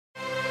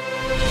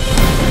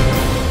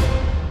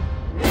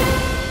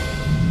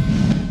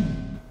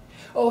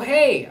Oh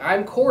hey,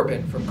 I'm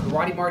Corbin from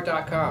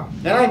KarateMart.com.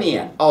 And I'm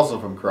Ian, also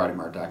from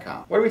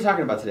KarateMart.com. What are we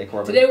talking about today,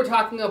 Corbin? Today we're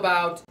talking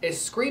about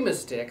Escrima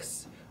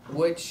sticks,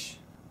 which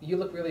you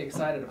look really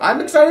excited about.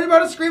 I'm excited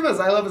about Escrimas.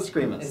 I love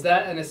Escrimas. Is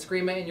that an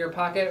Escrima in your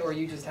pocket, or are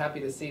you just happy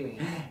to see me?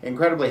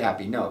 Incredibly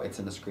happy. No, it's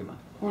an Escrima.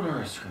 What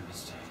are Escrima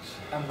sticks?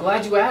 I'm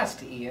glad you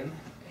asked, Ian.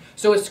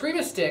 So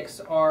Escrima sticks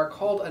are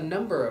called a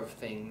number of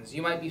things.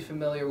 You might be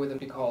familiar with them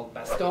be called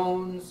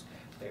bastons,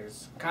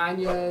 there's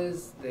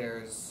cañas,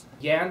 there's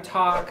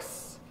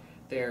yantoks,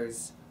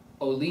 there's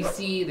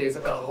olisi, there's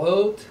a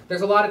carotte.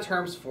 There's a lot of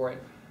terms for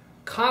it.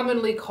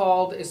 Commonly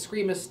called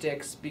Escrima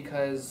sticks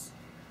because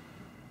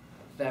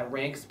that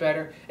ranks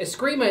better.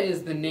 Escrima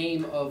is the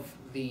name of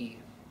the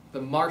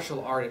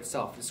martial art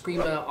itself.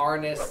 Escrima,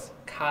 arnis,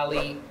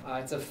 kali.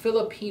 It's a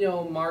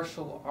Filipino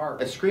martial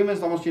art. Escrima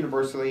is almost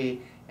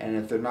universally, and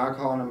if they're not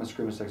calling them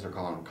Escrima sticks, they're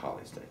calling them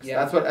kali sticks.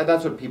 Yeah.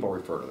 That's what people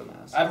refer to them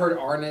as. I've heard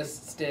arnis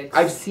sticks.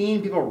 I've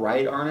seen people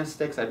write arnis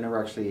sticks.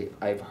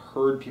 I've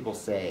heard people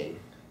say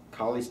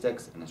kali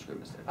sticks and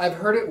Escrima sticks. I've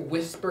heard it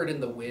whispered in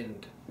the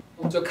wind.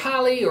 So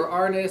kali or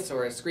arnis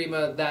or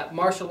Escrima, that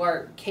martial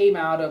art came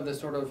out of the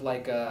sort of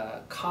like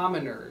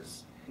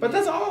commoners. But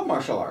that's all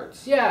martial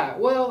arts. Yeah,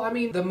 well, I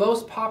mean, the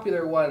most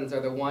popular ones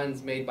are the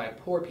ones made by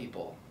poor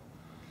people.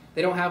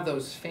 They don't have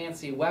those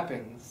fancy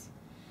weapons.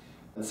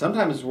 And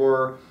sometimes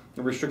we're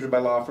restricted by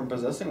law from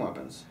possessing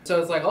weapons. So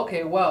it's like,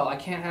 okay, well, I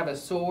can't have a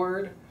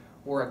sword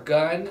or a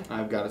gun.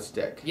 I've got a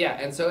stick. Yeah,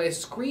 and so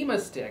Escrima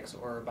sticks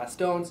or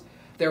bastons,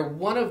 they're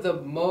one of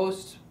the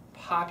most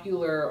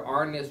popular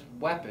arnis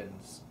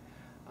weapons,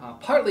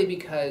 partly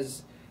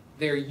because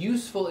they're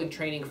useful in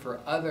training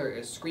for other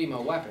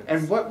Escrima weapons.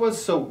 And what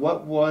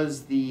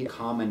was the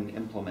common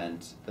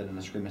implement that an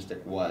Escrima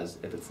stick was,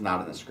 if it's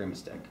not an Escrima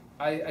stick?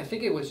 I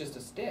think it was just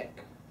a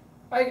stick.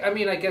 I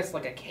mean, I guess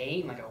like a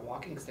cane, like a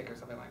walking stick or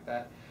something like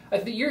that. I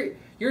think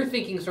you're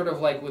thinking sort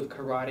of like with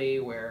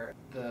karate, where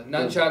the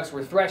nunchucks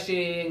were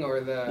threshing,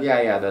 or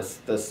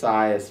the the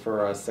size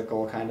for a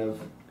sickle kind of.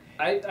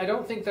 I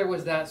don't think there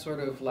was that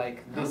sort of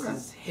like, this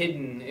is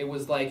hidden. It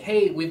was like,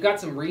 hey, we've got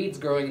some reeds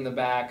growing in the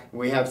back.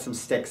 We have some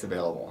sticks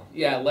available.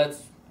 Yeah,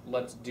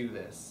 let's do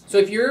this. So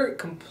if you're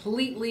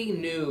completely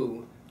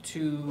new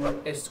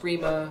to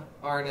Escrima,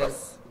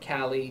 arnis,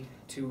 kali,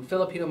 to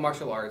Filipino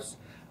martial arts,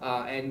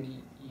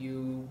 and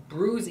you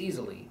bruise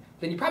easily,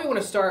 then you probably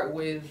want to start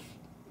with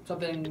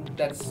something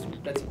that's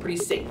pretty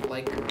safe,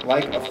 like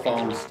a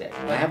foam stick.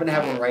 I happen to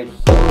have one right here.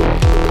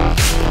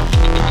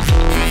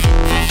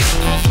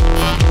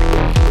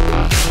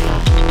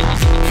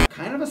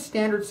 Kind of a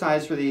standard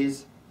size for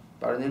these,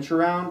 about an inch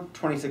around,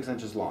 26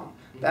 inches long.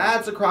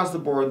 That's across the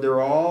board.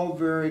 They're all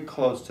very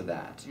close to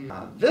that.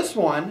 This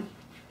one,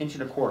 1.25 inches,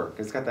 because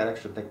it's got that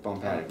extra thick foam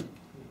padding.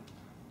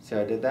 See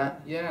how I did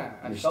that? Yeah,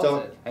 I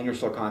felt it. And you're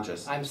still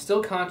conscious. I'm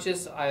still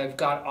conscious. I've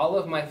got all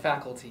of my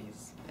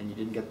faculties. And you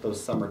didn't get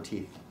those summer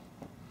teeth.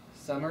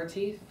 Summer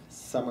teeth?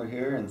 Summer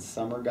here and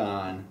summer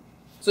gone.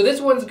 So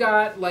this one's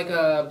got like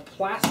a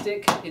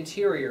plastic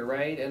interior,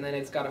 right? And then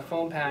it's got a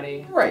foam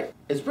padding. Right.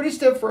 It's pretty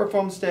stiff for a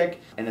foam stick,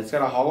 and it's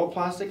got a hollow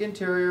plastic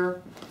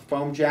interior,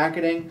 foam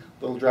jacketing,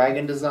 little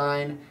dragon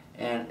design,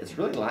 and it's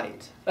really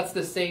light. That's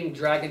the same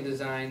dragon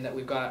design that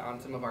we've got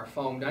on some of our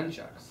foam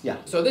nunchucks. Yeah.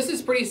 So this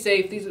is pretty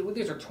safe. These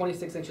are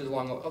 26 inches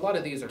long. A lot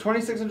of these are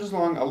 26 inches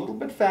long, a little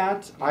bit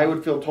fat. I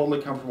would feel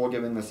totally comfortable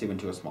giving this even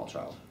to a small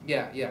child.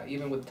 Yeah,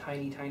 even with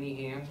tiny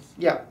hands.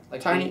 Yeah,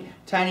 like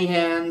tiny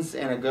hands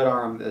and a good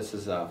arm. This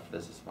is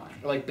fine.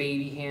 Or like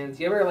baby hands.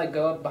 You ever like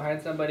go up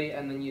behind somebody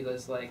and then you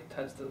just like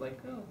touch the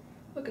oh,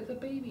 look at the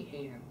baby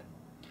hand.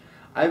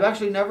 I've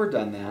actually never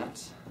done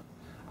that.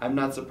 I'm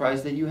not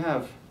surprised that you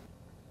have.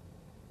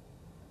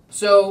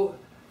 So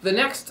the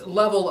next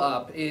level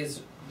up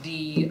is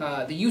the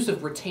use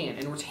of rattan,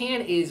 and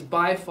rattan is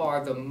by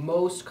far the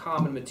most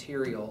common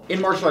material in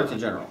martial arts in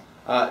general.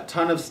 A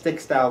ton of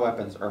stick-style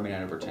weapons are made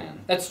out of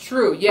rattan. That's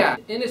true, yeah.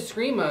 In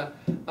Escrima,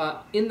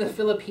 in the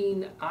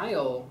Philippine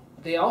Isle,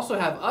 they also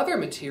have other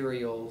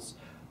materials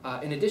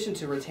in addition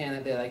to rattan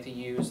that they like to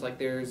use. Like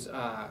there's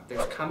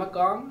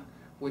kamagong,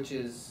 which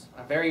is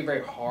a very,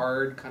 very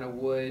hard kind of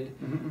wood.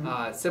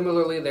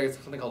 Similarly, there's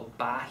something called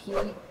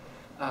bahi.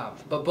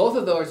 But both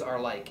of those are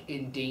like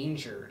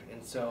endangered,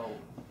 and so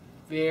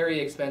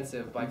very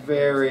expensive.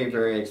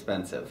 Very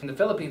expensive. In the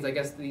Philippines, I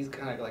guess these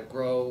kind of like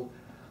grow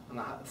on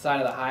the side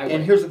of the highway.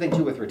 And here's the thing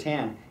too with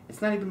rattan,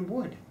 it's not even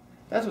wood.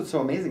 That's what's so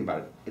amazing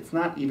about it. It's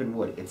not even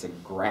wood, it's a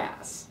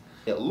grass.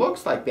 It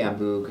looks like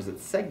bamboo because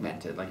it's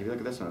segmented. Like if you look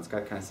at this one, it's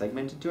got kind of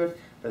segmented to it,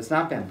 but it's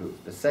not bamboo.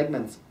 The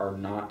segments are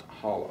not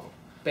hollow.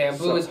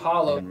 Bamboo is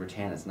hollow. And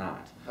rattan is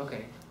not.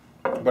 Okay.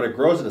 But it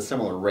grows at a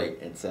similar rate.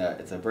 It's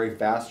a very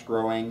fast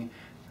growing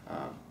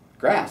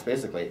grass,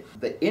 basically.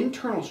 The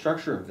internal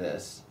structure of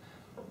this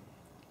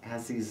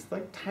has these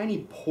like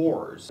tiny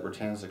pores.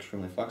 Rattan is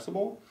extremely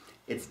flexible.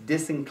 It's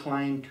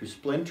disinclined to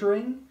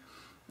splintering,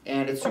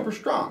 and it's super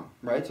strong,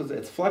 right? So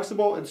it's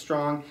flexible, it's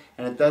strong,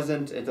 and it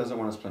doesn't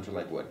want to splinter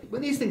like wood.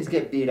 When these things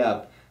get beat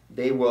up,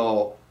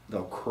 they'll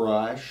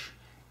crush,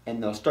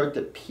 and they'll start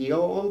to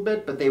peel a little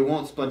bit, but they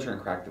won't splinter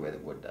and crack the way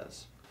that wood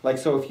does. Like,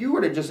 so if you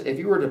were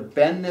to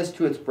bend this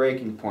to its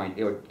breaking point,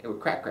 it would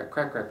crack, crack,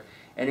 crack, crack,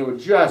 and it would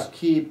just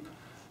keep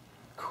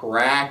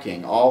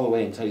cracking all the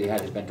way until you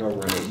had it bent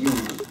over, and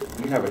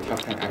you'd have a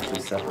tough time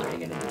actually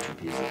separating it into two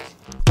pieces.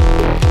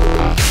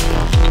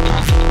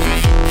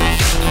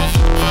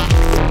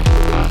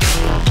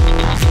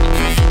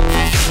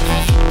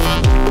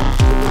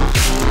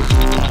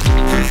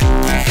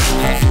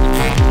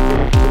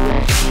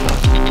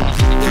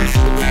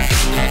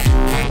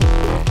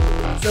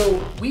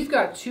 So we've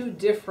got two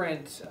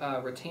different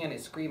Rattan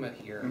Escrima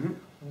here. Mm-hmm.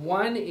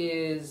 One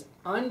is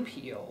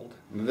unpeeled.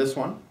 This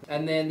one.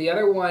 And then the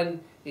other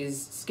one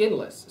is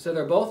skinless. So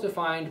they're both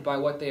defined by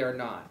what they are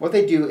not. What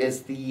they do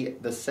is the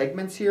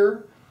segments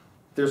here,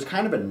 there's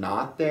kind of a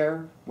knot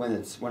there when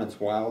it's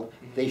wild.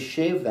 Mm-hmm. They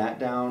shave that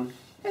down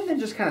and then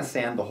just kind of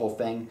sand the whole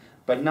thing,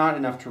 but not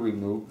enough to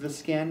remove the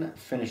skin.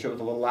 Finish it with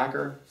a little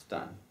lacquer. It's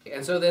done.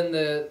 And so then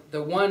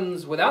the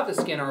ones without the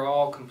skin are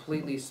all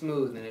completely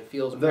smooth and it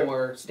feels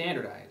more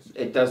standardized.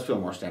 It does feel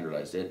more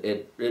standardized.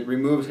 It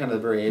removes kind of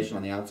the variation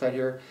on the outside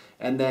here.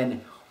 And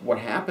then what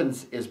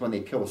happens is when they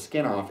peel the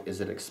skin off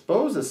is it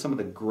exposes some of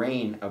the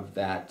grain of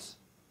that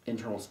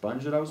internal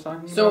sponge that I was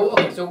talking about.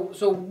 Okay,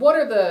 so what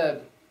are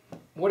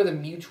the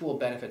mutual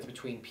benefits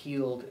between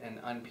peeled and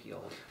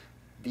unpeeled?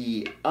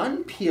 The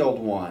unpeeled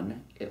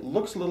one, it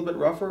looks a little bit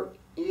rougher.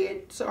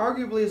 It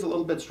arguably is a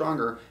little bit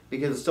stronger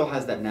because it still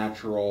has that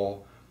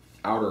natural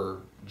outer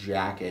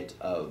jacket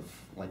of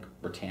like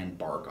rattan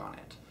bark on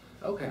it.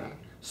 Okay.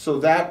 So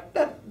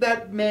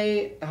that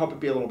may help it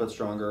be a little bit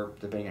stronger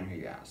depending on who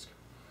you ask.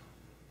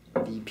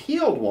 The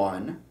peeled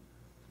one,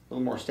 a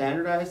little more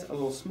standardized, a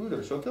little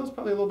smoother, so it feels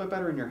probably a little bit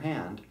better in your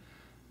hand.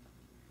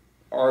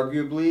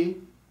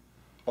 Arguably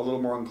a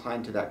little more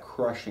inclined to that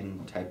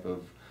crushing type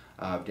of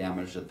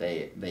damage that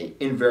they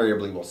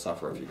invariably will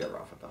suffer if you get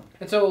rough with them.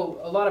 And so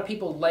a lot of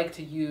people like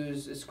to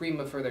use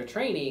Escrima for their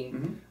training,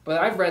 mm-hmm.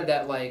 but I've read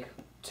that like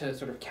to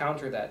sort of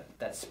counter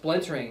that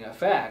splintering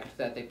effect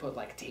that they put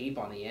like tape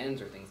on the ends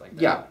or things like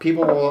that.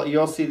 Yeah,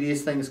 you'll see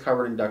these things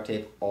covered in duct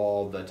tape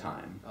all the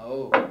time.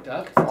 Oh,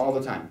 duct? All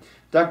the time.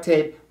 Duct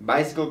tape,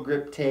 bicycle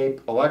grip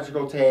tape,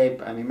 electrical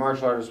tape. I mean,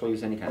 martial artists will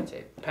use any kind of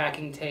tape.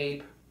 Packing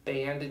tape,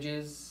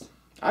 bandages.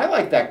 I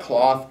like that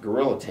cloth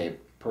Gorilla tape,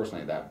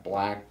 personally, that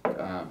black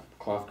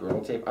cloth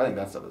Gorilla tape. I think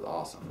that stuff is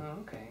awesome. Oh,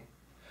 okay.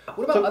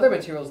 What about other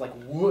materials like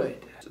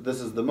wood? This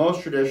is the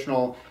most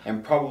traditional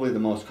and probably the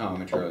most common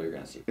material you're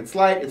going to see. It's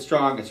light, it's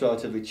strong, it's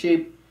relatively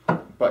cheap,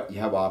 but you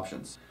have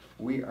options.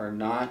 We are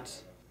not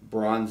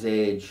Bronze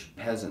Age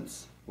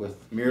peasants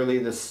with merely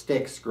the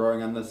sticks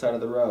growing on the side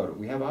of the road.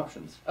 We have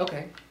options.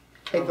 Okay.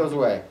 Take those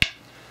away.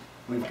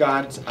 We've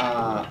got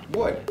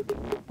wood.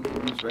 We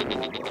can use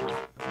regular wood.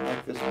 I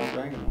like this one,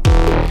 dragon one.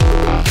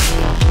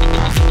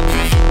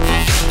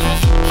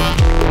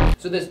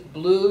 So this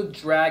blue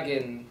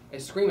dragon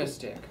Escrima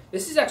stick,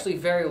 this is actually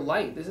very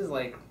light. This is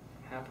like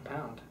half a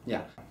pound.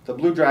 Yeah. The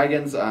blue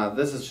dragons,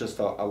 this is just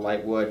a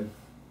light wood.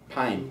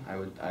 Pine,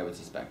 I would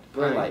suspect.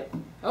 Very light.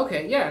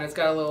 Okay, yeah, and it's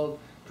got a little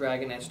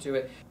dragon edge to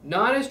it.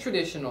 Not as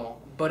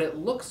traditional, but it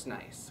looks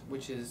nice,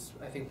 which is,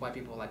 I think, why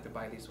people like to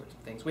buy these sorts of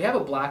things. We have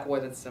a black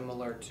wood that's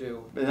similar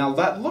to... Now,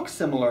 that looks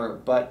similar,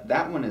 but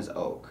that one is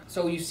oak.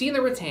 So you've seen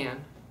the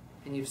rattan,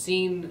 and you've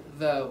seen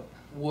the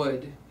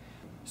wood.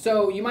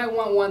 So you might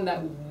want one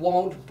that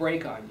won't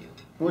break on you.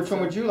 Which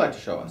one would you like to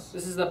show us?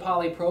 This is the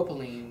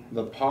polypropylene.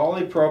 The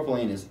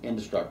polypropylene is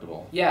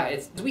indestructible. Yeah,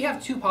 we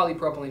have two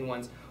polypropylene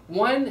ones.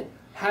 One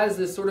has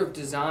this sort of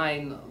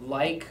design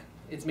like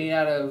it's made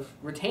out of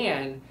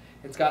rattan.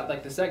 It's got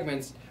like the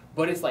segments,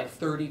 but it's like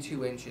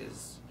 32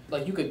 inches.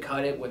 Like you could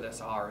cut it with a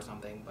saw or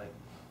something, but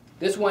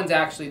this one's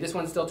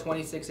still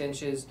 26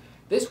 inches.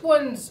 This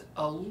one's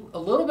a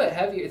little bit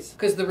heavier. It's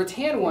because the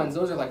rattan ones,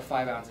 those are like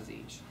 5 ounces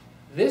each.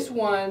 This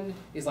one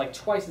is like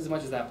twice as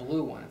much as that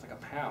blue one. It's like a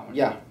pound.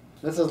 Yeah.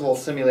 This has a little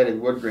simulated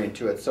wood grain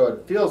to it, so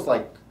it feels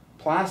like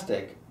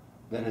plastic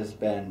that has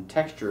been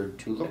textured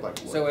to look like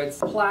wood. So it's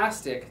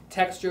plastic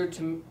textured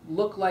to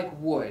look like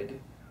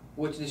wood,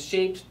 which is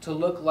shaped to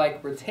look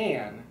like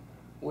rattan,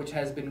 which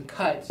has been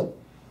cut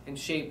and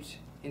shaped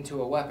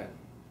into a weapon.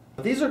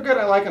 These are good.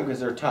 I like them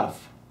because they're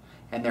tough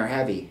and they're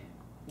heavy.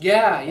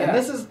 Yeah, yeah. And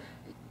this is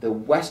the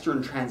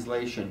Western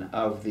translation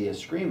of the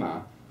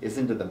Escrima is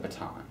into the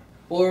baton.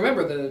 Well,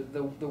 remember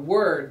the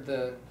word,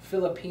 the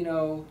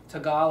Filipino,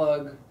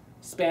 Tagalog,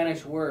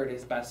 Spanish word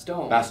is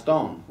baston.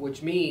 Baston.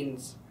 Which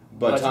means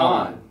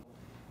baton.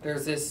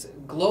 There's this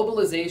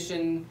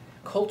globalization,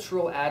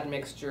 cultural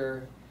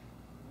admixture,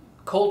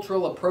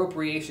 cultural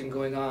appropriation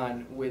going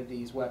on with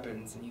these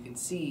weapons, and you can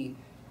see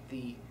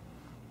the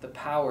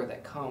power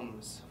that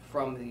comes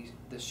from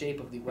the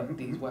shape of these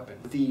weapons.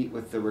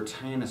 With the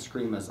rattan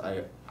Escrimas,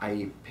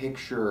 I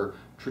picture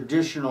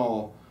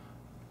traditional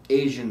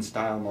Asian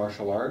style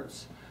martial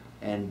arts,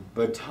 and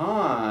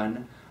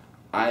baton,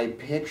 I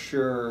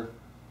picture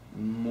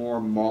more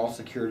mall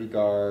security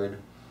guard,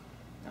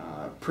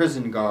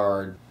 prison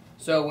guard.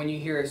 So when you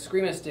hear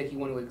Escrima stick, you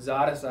want to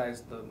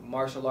exoticize the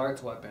martial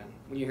arts weapon.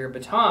 When you hear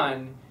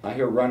baton, I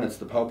hear run, it's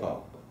the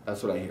popo.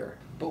 That's what I hear.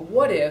 But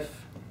what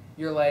if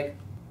you're like,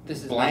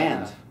 This is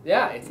bland.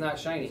 Yeah, it's not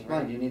shiny. It's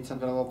bland. Right. You need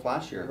something a little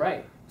flashier.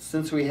 Right.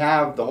 Since we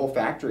have the whole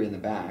factory in the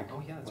back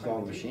with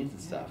all the machines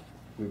and stuff,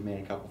 we've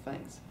made a couple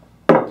things.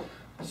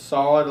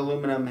 Solid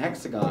aluminum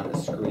Hexagon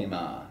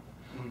Escrima.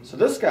 So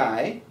this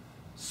guy,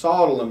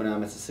 solid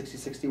aluminum, it's a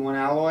 6061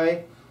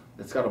 alloy.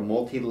 It's got a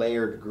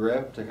multi-layered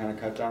grip to kind of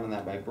cut down on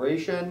that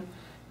vibration.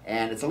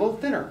 And it's a little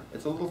thinner.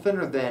 It's a little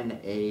thinner than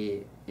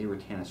a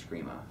Rattan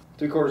Escrima.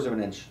 3/4 of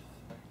an inch.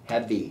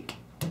 Heavy.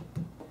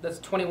 That's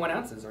 21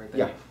 ounces right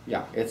there.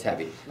 Yeah, it's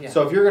heavy. Yeah.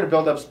 So if you're going to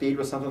build up speed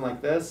with something like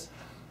this,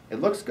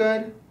 it looks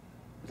good,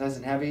 it's nice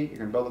and heavy, you're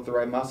going to build up the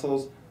right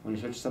muscles. When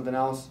you switch to something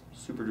else,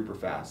 super duper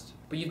fast.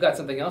 But you've got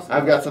something else.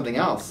 I've got something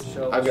else.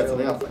 Show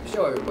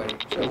everybody.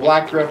 The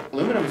Black Grip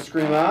Aluminum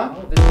Escrima.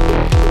 Oh,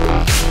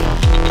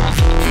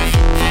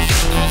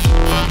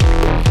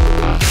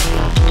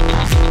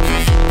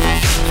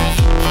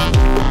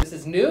 this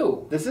is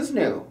new. This is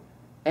new,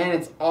 and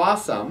it's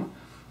awesome.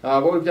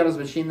 What we've done is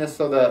machine this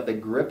so the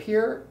grip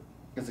here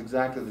is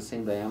exactly the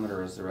same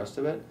diameter as the rest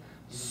of it.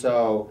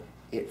 So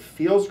it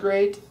feels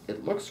great,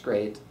 it looks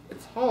great,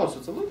 it's hollow, so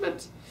it's a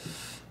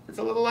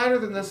little lighter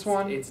than this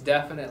one. It's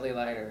definitely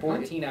lighter.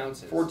 14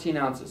 ounces. 14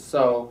 ounces.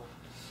 So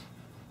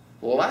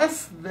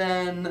less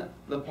than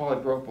the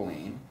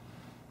polypropylene.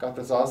 Got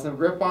this awesome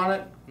grip on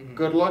it,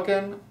 good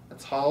looking,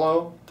 it's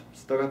hollow.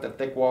 Still got that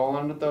thick wall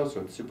on it though,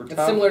 so it's super tough.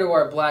 It's similar to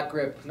our Black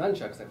Grip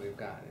nunchucks that we've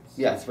got.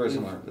 It's very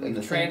similar.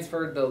 We've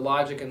transferred the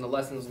logic and the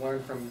lessons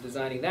learned from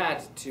designing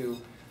that to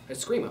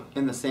Escrima.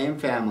 In the same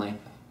family.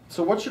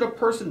 So what should a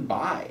person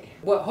buy?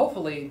 Well,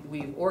 hopefully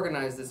we've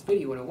organized this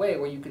video in a way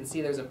where you can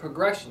see there's a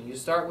progression. You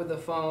start with the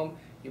foam,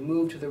 you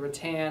move to the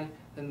rattan,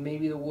 then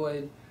maybe the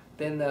wood,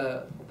 then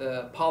the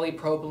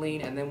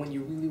polypropylene, and then when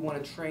you really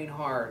want to train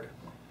hard,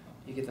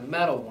 you get the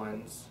metal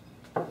ones.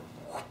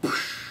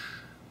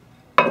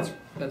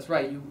 That's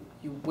right. You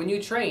when you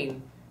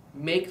train,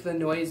 make the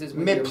noises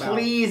with your mouth.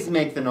 Please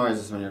make the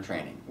noises when you're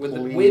training. With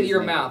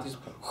your mouth. Just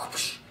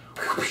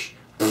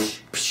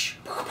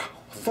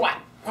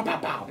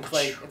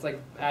it's like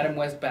Adam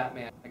West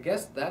Batman. I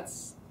guess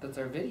that's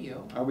our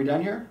video. Are we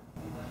done here?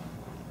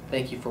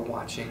 Thank you for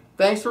watching.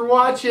 Thanks for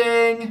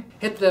watching.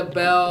 Hit the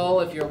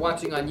bell if you're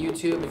watching on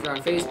YouTube. If you're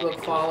on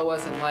Facebook, follow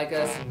us and like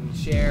us and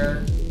share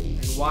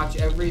and watch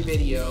every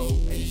video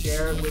and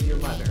share it with your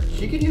mother.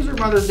 She could use her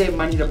Mother's Day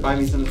money to buy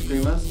me some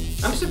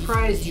Escrimas. I'm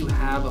surprised you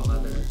have a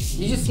mother.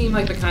 You just seem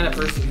like the kind of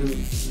person who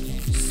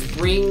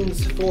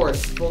springs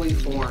forth fully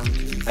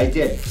formed. I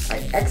did.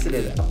 I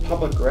exited a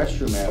public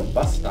restroom at a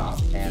bus stop,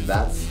 and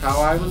that's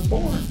how I was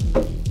born.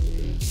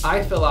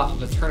 I fell off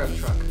of a turnip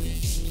truck.